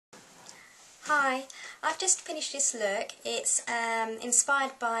Hi, I've just finished this look. It's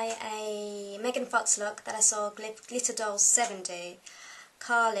inspired by a Megan Fox look that I saw Glitter Dolls 7 do.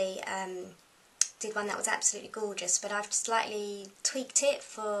 Carly did one that was absolutely gorgeous, but I've slightly tweaked it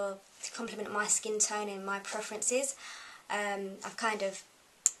to complement my skin tone and my preferences. I've kind of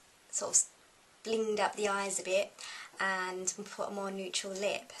sort of blinged up the eyes a bit and put a more neutral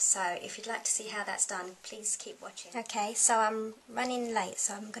lip. So if you'd like to see how that's done, please keep watching. Okay, so I'm running late,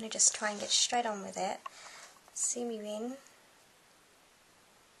 so I'm going to just try and get straight on with it. See me in.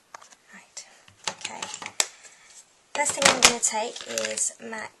 Right, okay. First thing I'm going to take is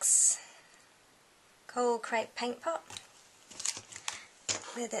MAC's Coral Crepe Paint Pot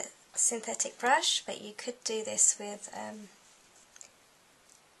with a synthetic brush, but you could do this with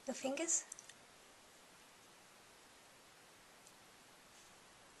your fingers.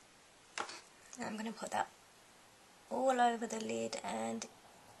 I'm going to put that all over the lid and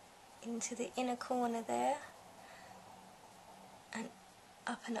into the inner corner there and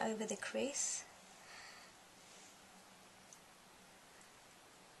up and over the crease,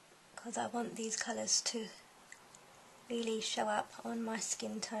 because I want these colours to really show up on my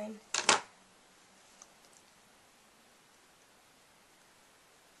skin tone.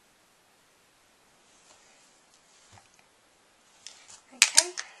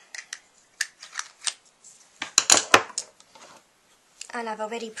 Okay. And I've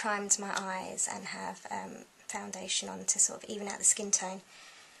already primed my eyes and have foundation on to sort of even out the skin tone.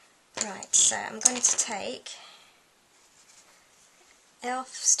 Right, so I'm going to take e.l.f.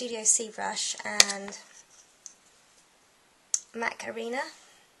 Studio C brush and MAC Arena.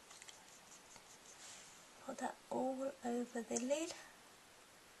 Put that all over the lid.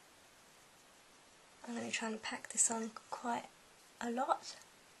 I'm going to try and pack this on quite a lot.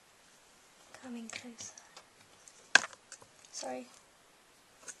 Coming close. Sorry.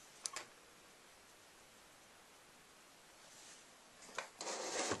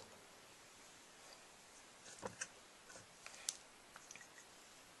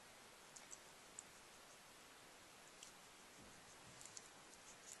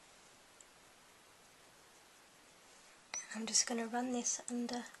 I'm just going to run this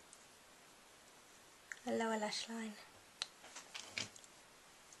under the lower lash line.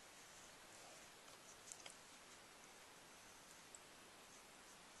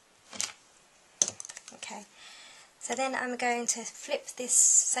 Okay, so then I'm going to flip this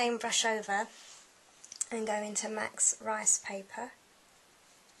same brush over and go into MAC's Ricepaper.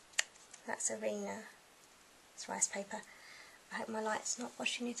 That's Arena. It's Ricepaper. I hope my light's not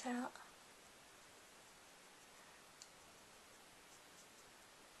washing it out.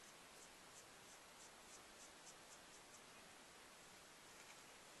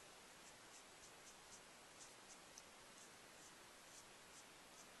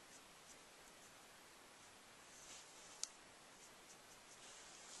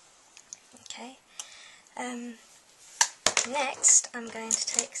 Okay. Next, I'm going to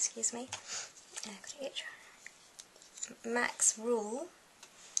take, excuse me, MAC's Rule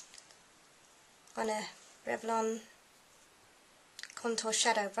on a Revlon contour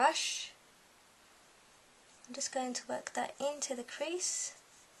shadow brush. I'm just going to work that into the crease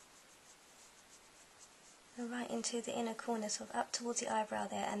and right into the inner corner, sort of up towards the eyebrow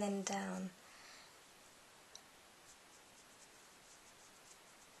there and then down.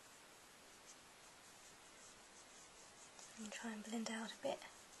 And try and blend out a bit.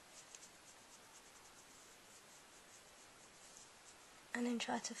 And then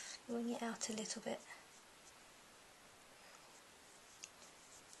try to wing it out a little bit.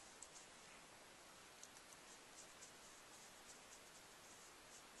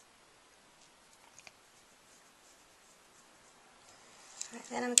 Right,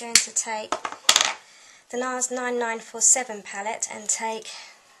 then I'm going to take the Nars 9947 palette and take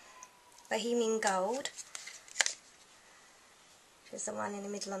Bohemian Gold, which is the one in the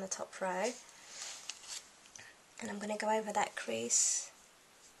middle on the top row, and I'm going to go over that crease.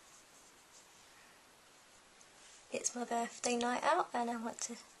 It's my birthday night out and I want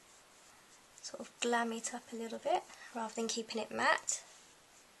to sort of glam it up a little bit rather than keeping it matte.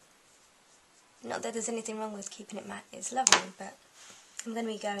 Not that there's anything wrong with keeping it matte, it's lovely, but I'm going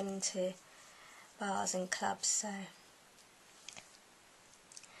to be going into bars and clubs, so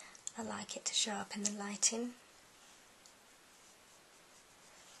I like it to show up in the lighting.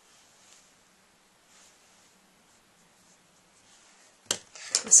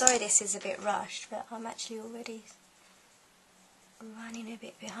 I'm sorry this is a bit rushed, but I'm actually already running a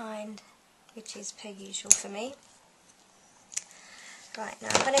bit behind, which is per usual for me. Right, now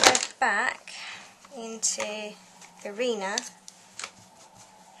I'm going to go back into Arena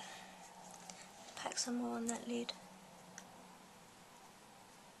some more on that lid.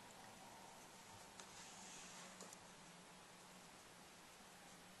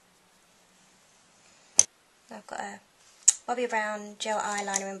 I've got a Bobbi Brown gel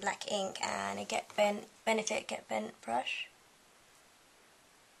eyeliner in black ink and a Benefit Get Bent brush.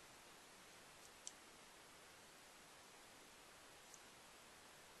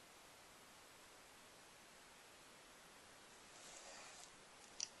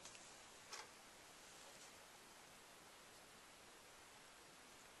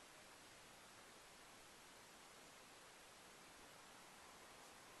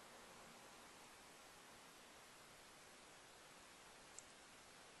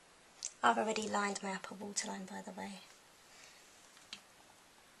 I've already lined my upper waterline, by the way,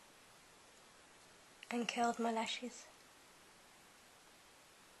 and curled my lashes.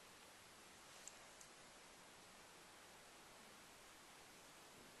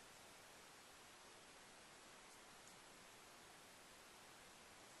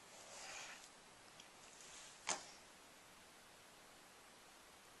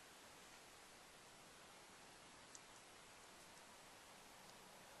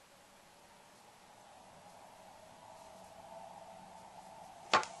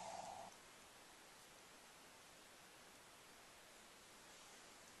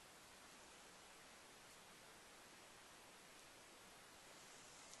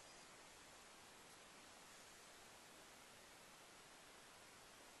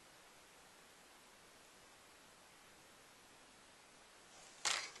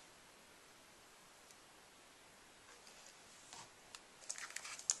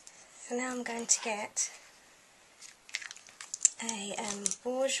 So now I'm going to get a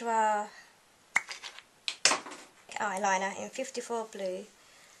Bourjois eyeliner in 54 blue.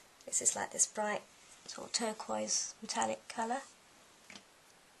 This is like this bright sort of turquoise metallic colour.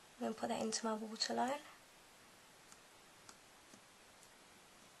 I'm going to put that into my waterline.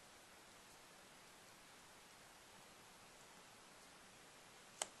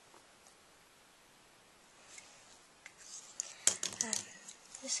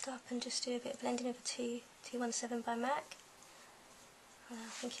 Just go up and just do a bit of blending of a 217 by MAC. I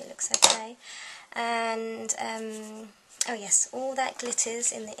think it looks okay. And oh yes, all that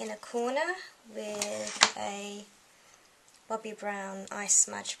glitters in the inner corner with a Bobbi Brown ice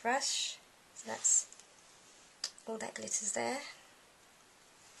smudge brush. So that's all that glitters there.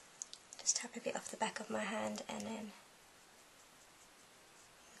 Just tap a bit off the back of my hand and then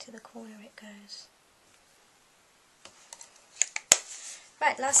into the corner it goes.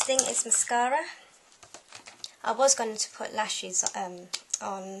 Right, last thing is mascara. I was going to put lashes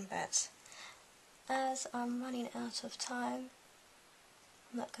on, but as I'm running out of time,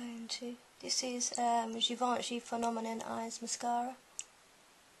 I'm not going to. This is Givenchy Phenomenon Eyes Mascara.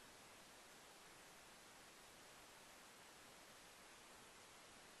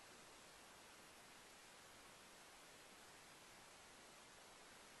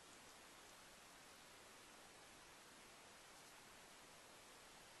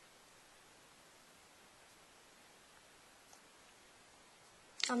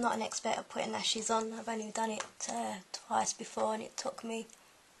 I'm not an expert at putting lashes on. I've only done it twice before and it took me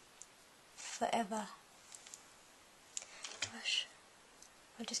forever. Gosh.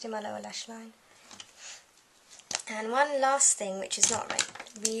 I'll just do my lower lash line. And one last thing, which is not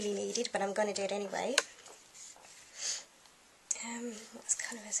really needed, but I'm going to do it anyway. What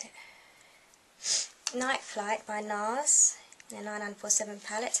colour is it? Night Flight by Nars in a 9947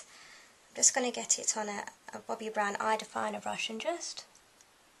 palette. I'm just going to get it on a Bobbi Brown eye definer brush and just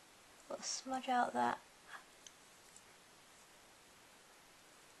smudge out that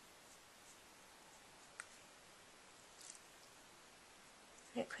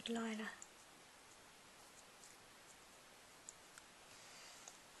liquid liner.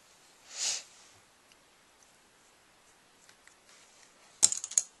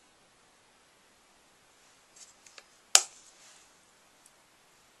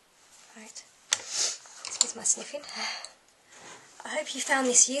 Right, excuse my sniffing. I hope you found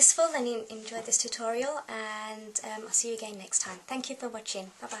this useful and enjoyed this tutorial, and I'll see you again next time. Thank you for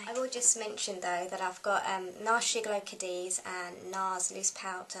watching. Bye bye. I will just mention though that I've got Nars Sheer Glow Cadiz and Nars Loose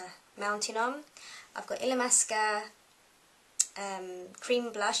Powder mounting on. I've got Ilamasqua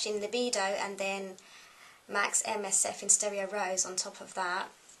cream blush in Libido and then MAC's MSF in Stereo Rose on top of that.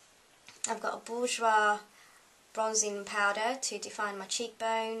 I've got a Bourjois Bronzing powder to define my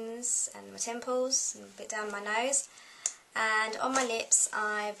cheekbones and my temples and a bit down my nose. And on my lips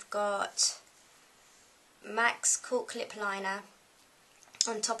I've got MAC's Cork lip liner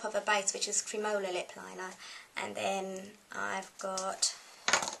on top of a base which is Cremola lip liner, and then I've got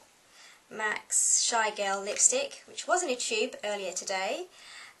MAC's Shy Girl lipstick, which was in a tube earlier today,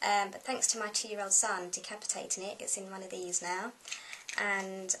 but thanks to my 2-year-old son decapitating it, it's in one of these now.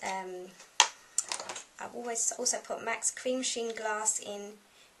 And I've also put MAC's Creamsheen Glass in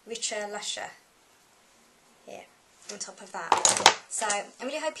Richer Lusher here on top of that. So I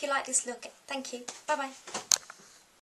really hope you like this look. Thank you. Bye bye.